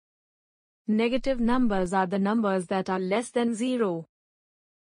Negative numbers are the numbers that are less than 0.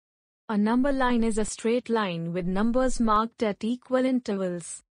 A number line is a straight line with numbers marked at equal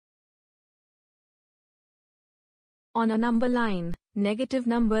intervals. On a number line, negative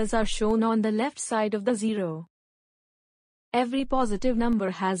numbers are shown on the left side of the zero. Every positive number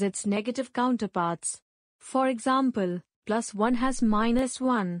has its negative counterparts. For example, +1 has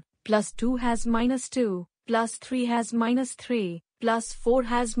 -1, +2 has -2, +3 has -3, +4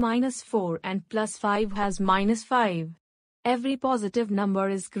 has -4 and +5 has -5. Every positive number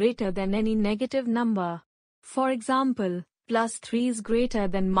is greater than any negative number. For example, +3 is greater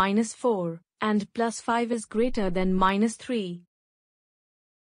than -4, and +5 is greater than -3.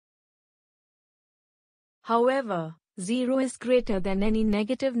 However, 0 is greater than any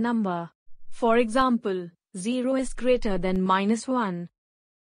negative number. For example, 0 is greater than -1.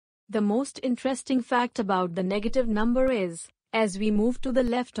 The most interesting fact about the negative number is, as we move to the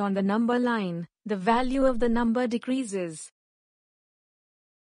left on the number line, the value of the number decreases.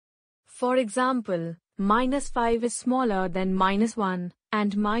 For example, -5 is smaller than -1,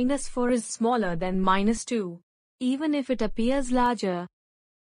 and -4 is smaller than -2. Even if it appears larger,